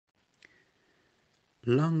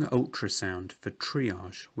Lung ultrasound for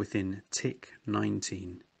triage within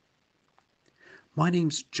TICC-19. My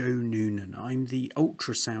name's Joe Noonan. I'm the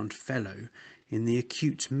Ultrasound Fellow in the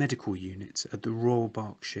Acute Medical Unit at the Royal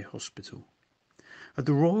Berkshire Hospital. At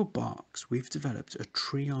the Royal Berks, we've developed a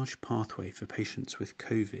triage pathway for patients with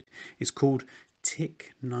COVID. It's called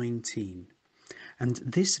TICC-19. And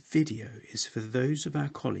this video is for those of our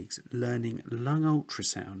colleagues learning lung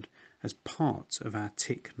ultrasound as part of our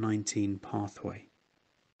TICC-19 pathway.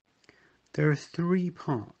 There are three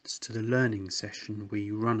parts to the learning session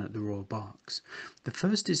we run at the Royal Berks. The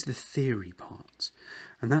first is the theory part,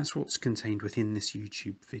 and that's what's contained within this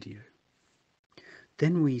YouTube video.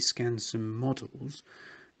 Then we scan some models,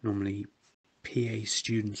 normally PA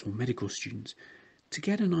students or medical students, to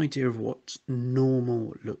get an idea of what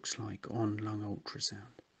normal looks like on lung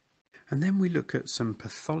ultrasound. And then we look at some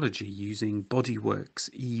pathology using Bodyworks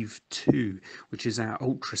EVE2, which is our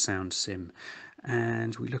ultrasound sim.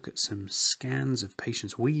 And we look at some scans of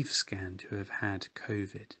patients we've scanned who have had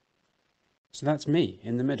COVID. So that's me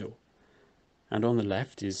in the middle. And on the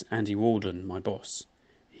left is Andy Walden, my boss.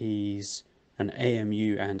 He's an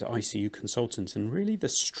AMU and ICU consultant and really the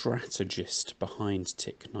strategist behind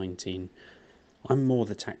TICC-19. I'm more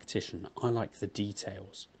the tactician. I like the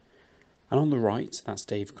details. And on the right, that's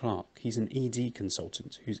Dave Clark. He's an ED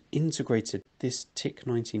consultant who's integrated this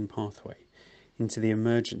TICC-19 pathway into the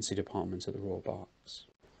emergency department at the Royal Berks.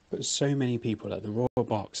 But so many people at the Royal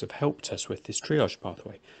Berks have helped us with this triage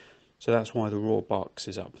pathway, so that's why the Royal Berks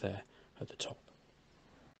is up there at the top.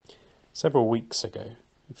 Several weeks ago,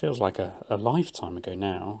 it feels like a lifetime ago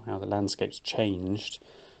now, how the landscape's changed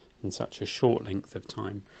in such a short length of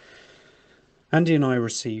time. Andy and I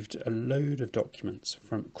received a load of documents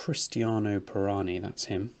from Cristiano Parani, that's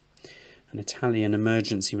him, an Italian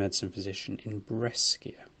emergency medicine physician in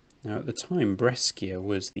Brescia. Now, at the time, Brescia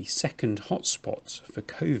was the second hotspot for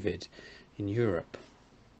COVID in Europe.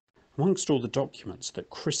 Amongst all the documents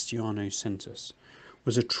that Cristiano sent us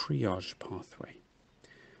was a triage pathway.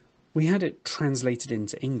 We had it translated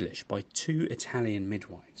into English by two Italian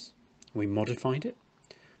midwives. We modified it,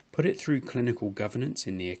 put it through clinical governance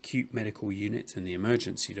in the acute medical unit and the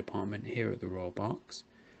emergency department here at the Royal Berks,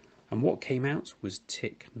 and what came out was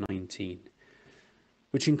TICC-19.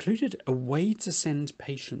 Which included a way to send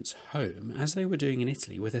patients home, as they were doing in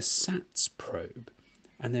Italy, with a SATS probe,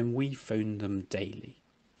 and then we phoned them daily.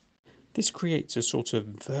 This creates a sort of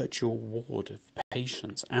virtual ward of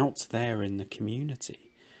patients out there in the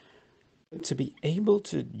community. To be able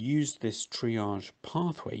to use this triage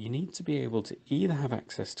pathway, you need to be able to either have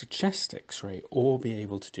access to chest x-ray or be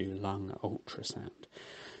able to do lung ultrasound.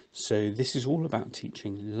 So this is all about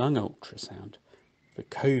teaching lung ultrasound for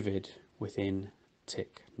COVID within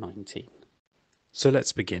TICC-19. So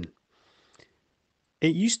let's begin.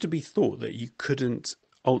 It used to be thought that you couldn't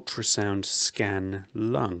ultrasound scan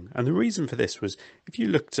lung, and the reason for this was if you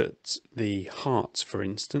looked at the heart, for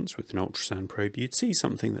instance, with an ultrasound probe, you'd see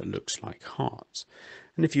something that looks like heart.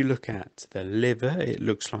 And if you look at the liver, it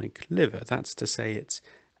looks like liver. That's to say it's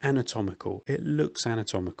anatomical. It looks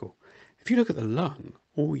anatomical. If you look at the lung,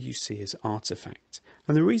 all you see is artifact.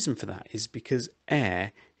 And the reason for that is because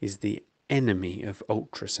air is the enemy of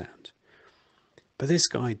ultrasound. But this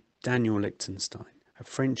guy, Daniel Lichtenstein, a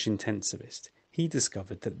French intensivist, he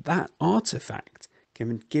discovered that that artifact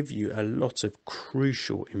can give you a lot of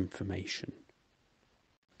crucial information.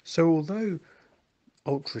 So although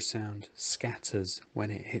ultrasound scatters when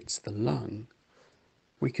it hits the lung,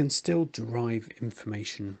 we can still derive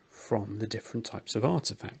information from the different types of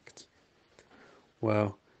artifacts.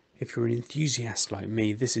 Well, if you're an enthusiast like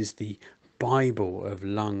me, this is the Bible of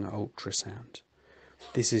lung ultrasound.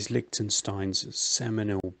 This is Lichtenstein's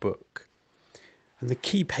seminal book. And the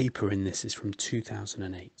key paper in this is from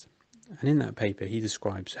 2008. And in that paper, he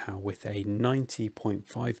describes how with a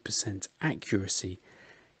 90.5% accuracy,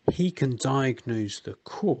 he can diagnose the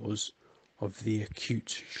cause of the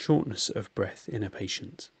acute shortness of breath in a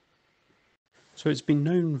patient. So it's been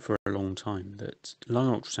known for a long time that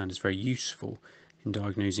lung ultrasound is very useful in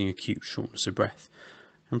diagnosing acute shortness of breath,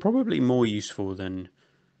 and probably more useful than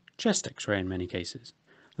chest x-ray in many cases.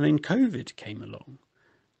 And then COVID came along,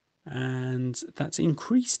 and that's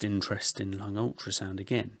increased interest in lung ultrasound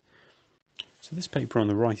again. So this paper on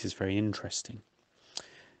the right is very interesting.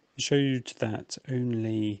 It showed that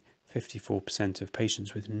only 54% of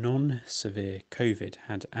patients with non-severe COVID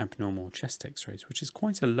had abnormal chest x-rays, which is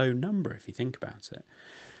quite a low number if you think about it.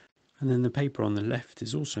 And then the paper on the left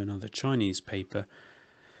is also another Chinese paper,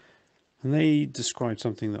 and they describe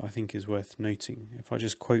something that I think is worth noting. If I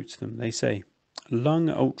just quote them, they say, Lung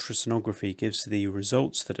ultrasonography gives the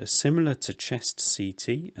results that are similar to chest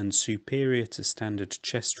CT and superior to standard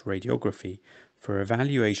chest radiography for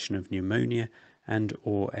evaluation of pneumonia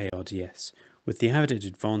and/or ARDS, with the added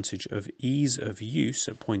advantage of ease of use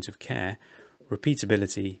at point of care,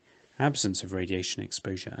 repeatability, absence of radiation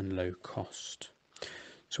exposure, and low cost.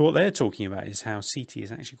 So what they're talking about is how CT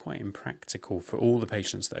is actually quite impractical for all the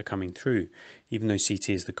patients that are coming through, even though CT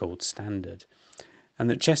is the gold standard, and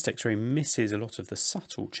that chest X-ray misses a lot of the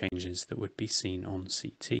subtle changes that would be seen on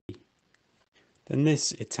CT. Then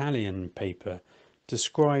this Italian paper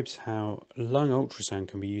describes how lung ultrasound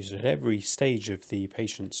can be used at every stage of the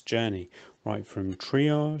patient's journey, right from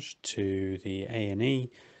triage to the A&E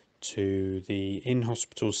to the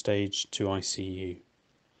in-hospital stage to ICU.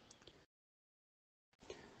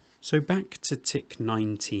 So back to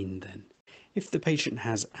TICC-19 then. If the patient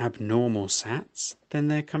has abnormal SATs, then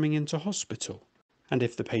they're coming into hospital. And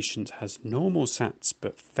if the patient has normal SATs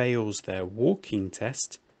but fails their walking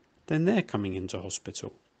test, then they're coming into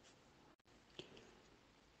hospital.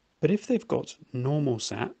 But if they've got normal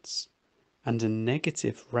SATs and a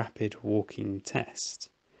negative rapid walking test,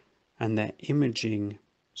 and their imaging,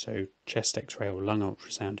 so chest X-ray or lung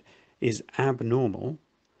ultrasound, is abnormal,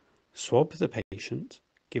 swab the patient,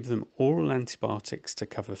 give them oral antibiotics to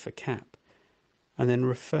cover for CAP, and then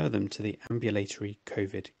refer them to the ambulatory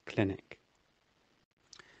COVID clinic.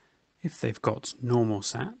 If they've got normal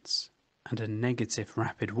SATs and a negative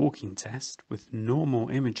rapid walking test with normal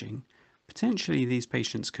imaging, potentially these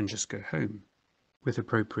patients can just go home with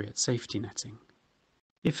appropriate safety netting.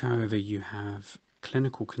 If, however, you have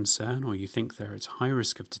clinical concern or you think they're at high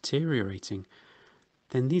risk of deteriorating,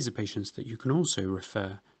 then these are patients that you can also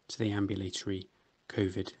refer to the ambulatory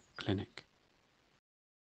COVID clinic.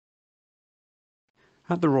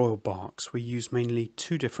 At the Royal Berks, we use mainly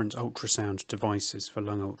two different ultrasound devices for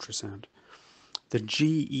lung ultrasound. The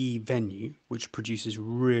GE Venue, which produces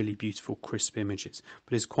really beautiful crisp images,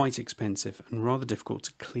 but is quite expensive and rather difficult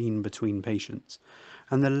to clean between patients,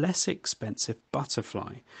 and the less expensive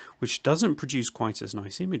Butterfly, which doesn't produce quite as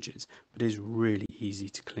nice images, but is really easy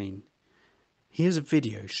to clean. Here's a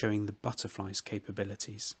video showing the Butterfly's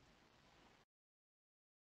capabilities.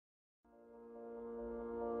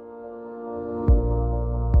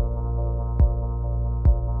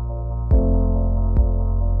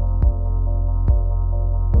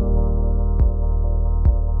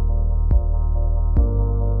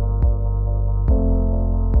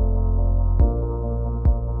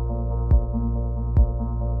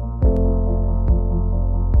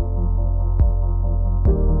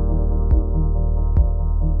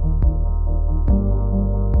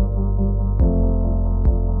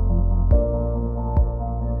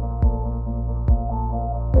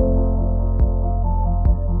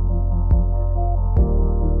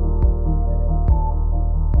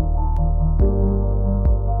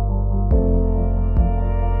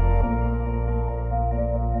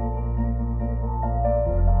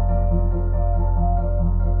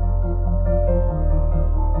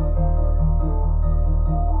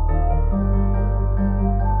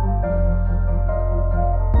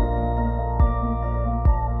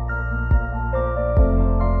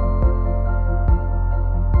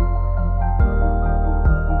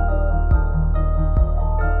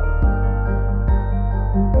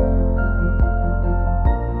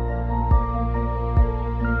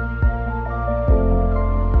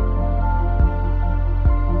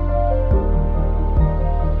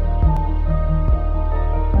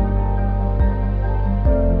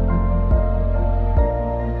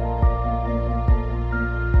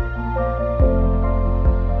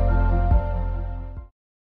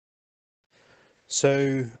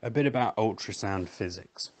 So, a bit about ultrasound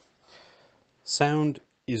physics. Sound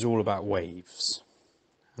is all about waves,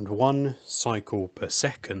 and 1 cycle per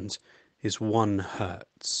second is 1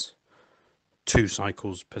 hertz. 2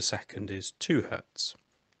 cycles per second is 2 hertz.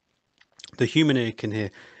 The human ear can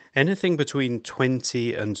hear anything between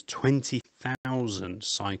 20 and 20,000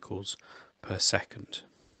 cycles per second.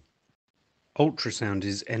 Ultrasound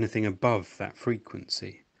is anything above that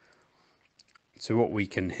frequency. So what we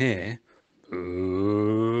can hear,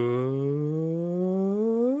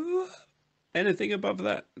 anything above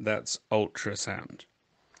that, that's ultrasound.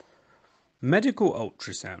 Medical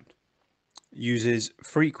ultrasound uses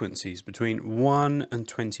frequencies between 1 and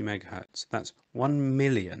 20 megahertz. That's 1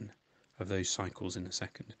 million of those cycles in a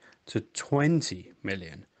second to 20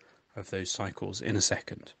 million of those cycles in a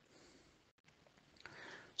second.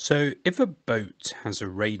 So if a boat has a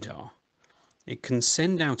radar, it can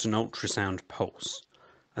send out an ultrasound pulse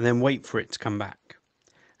and then wait for it to come back.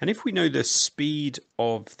 And if we know the speed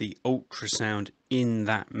of the ultrasound in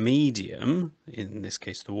that medium, in this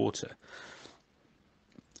case the water,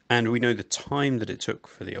 and we know the time that it took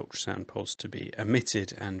for the ultrasound pulse to be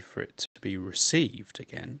emitted and for it to be received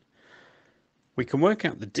again, we can work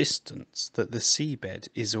out the distance that the seabed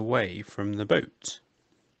is away from the boat.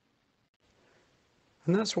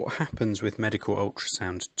 And that's what happens with medical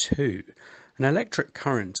ultrasound too. An electric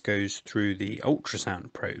current goes through the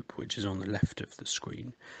ultrasound probe, which is on the left of the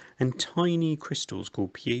screen, and tiny crystals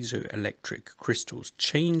called piezoelectric crystals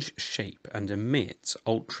change shape and emit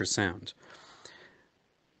ultrasound.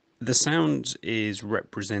 The sound is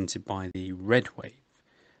represented by the red wave.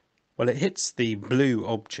 Well, it hits the blue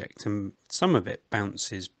object and some of it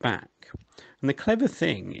bounces back. And the clever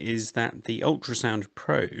thing is that the ultrasound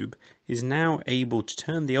probe is now able to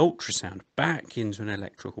turn the ultrasound back into an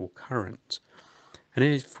electrical current. And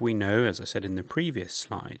if we know, as I said in the previous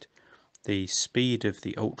slide, the speed of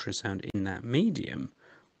the ultrasound in that medium,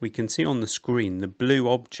 we can see on the screen the blue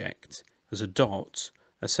object as a dot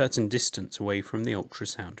a certain distance away from the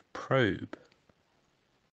ultrasound probe.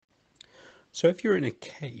 So if you're in a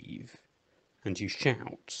cave and you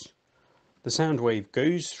shout, the sound wave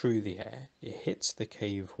goes through the air, it hits the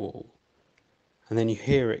cave wall, and then you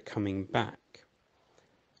hear it coming back.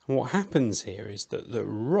 And what happens here is that the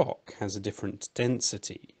rock has a different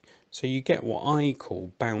density, so you get what I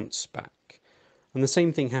call bounce back. And the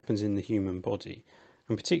same thing happens in the human body,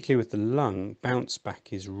 and particularly with the lung, bounce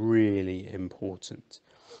back is really important.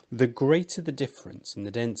 The greater the difference in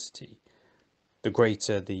the density, the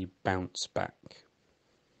greater the bounce back.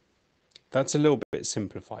 That's a little bit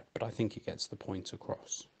simplified, but I think it gets the point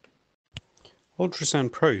across.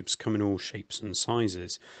 Ultrasound probes come in all shapes and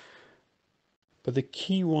sizes, but the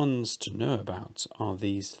key ones to know about are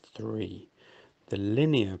these three. The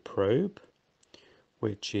linear probe,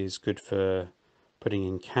 which is good for putting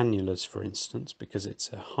in cannulas, for instance, because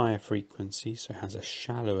it's a higher frequency, so it has a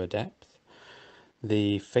shallower depth.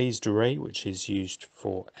 The phased array, which is used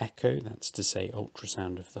for echo, that's to say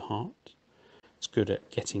ultrasound of the heart. It's good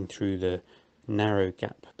at getting through the narrow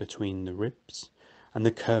gap between the ribs. And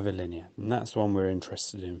the curvilinear, and that's the one we're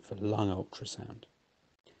interested in for lung ultrasound.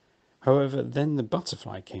 However, then the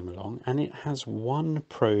butterfly came along and it has one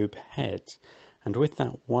probe head. And with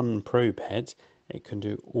that one probe head, it can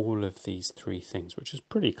do all of these three things, which is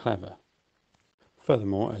pretty clever.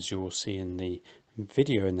 Furthermore, as you will see in the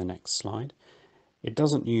video in the next slide, it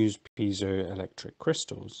doesn't use piezoelectric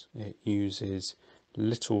crystals, it uses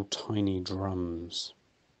little tiny drums.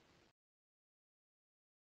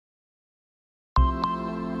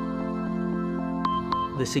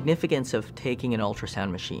 The significance of taking an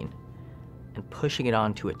ultrasound machine and pushing it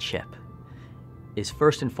onto a chip is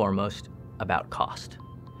first and foremost about cost.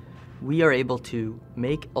 We are able to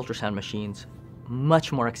make ultrasound machines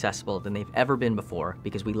much more accessible than they've ever been before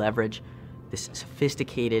because we leverage this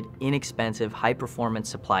sophisticated, inexpensive, high-performance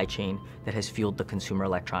supply chain that has fueled the consumer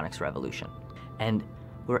electronics revolution. And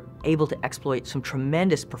we're able to exploit some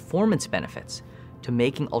tremendous performance benefits to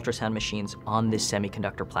making ultrasound machines on this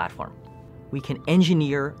semiconductor platform. We can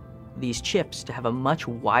engineer these chips to have a much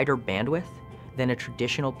wider bandwidth than a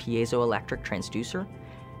traditional piezoelectric transducer,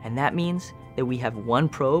 and that means that we have one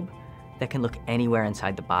probe that can look anywhere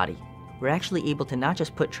inside the body. We're actually able to not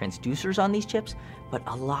just put transducers on these chips, but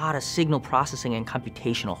a lot of signal processing and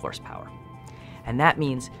computational horsepower. And that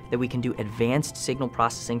means that we can do advanced signal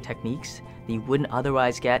processing techniques that you wouldn't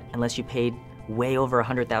otherwise get unless you paid way over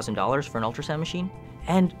 $100,000 for an ultrasound machine.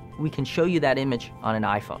 And we can show you that image on an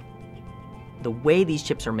iPhone. The way these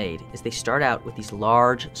chips are made is they start out with these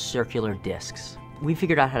large circular discs. We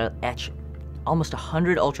figured out how to etch almost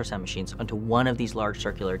 100 ultrasound machines onto one of these large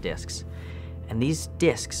circular discs. And these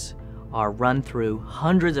discs are run through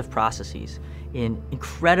hundreds of processes in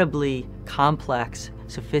incredibly complex,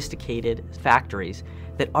 sophisticated factories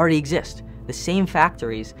that already exist. The same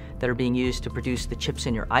factories that are being used to produce the chips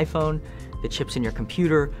in your iPhone, the chips in your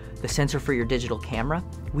computer, the sensor for your digital camera.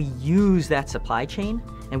 We use that supply chain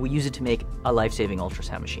and we use it to make a life-saving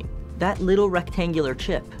ultrasound machine. That little rectangular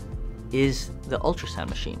chip is the ultrasound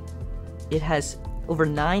machine. It has over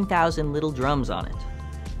 9,000 little drums on it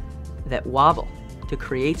that wobble to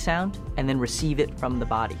create sound and then receive it from the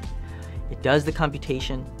body. It does the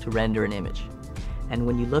computation to render an image. And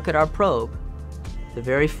when you look at our probe, the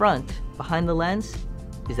very front, behind the lens,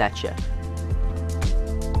 is that chip.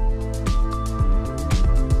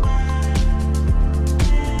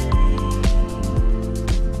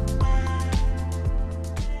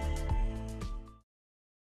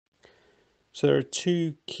 So there are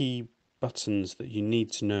two key buttons that you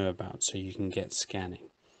need to know about so you can get scanning.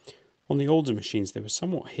 On the older machines, they were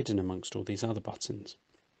somewhat hidden amongst all these other buttons.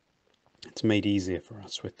 It's made easier for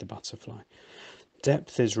us with the butterfly.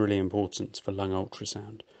 Depth is really important for lung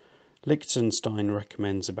ultrasound. Liechtenstein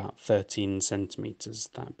recommends about 13 centimetres,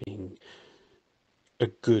 that being a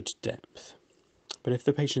good depth. But if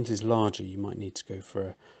the patient is larger, you might need to go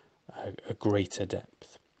for a greater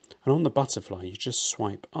depth. And on the butterfly, you just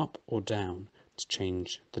swipe up or down to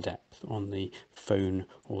change the depth on the phone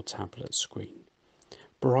or tablet screen.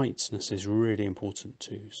 Brightness is really important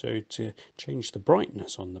too. So to change the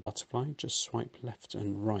brightness on the butterfly, just swipe left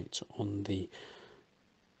and right on the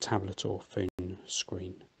tablet or phone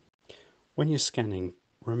screen. When you're scanning,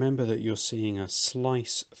 remember that you're seeing a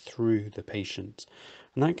slice through the patient,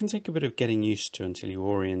 and that can take a bit of getting used to until you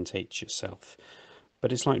orientate yourself.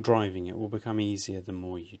 But it's like driving, it will become easier the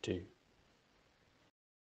more you do.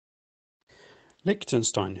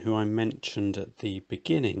 Liechtenstein, who I mentioned at the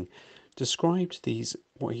beginning, described these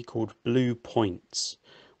what he called blue points,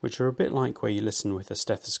 which are a bit like where you listen with a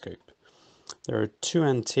stethoscope. There are two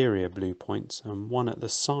anterior blue points and one at the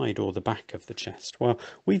side or the back of the chest. Well,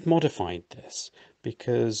 we've modified this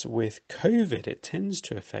because with COVID it tends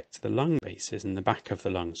to affect the lung bases in the back of the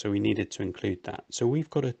lung, so we needed to include that. So we've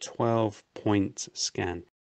got a 12-point scan.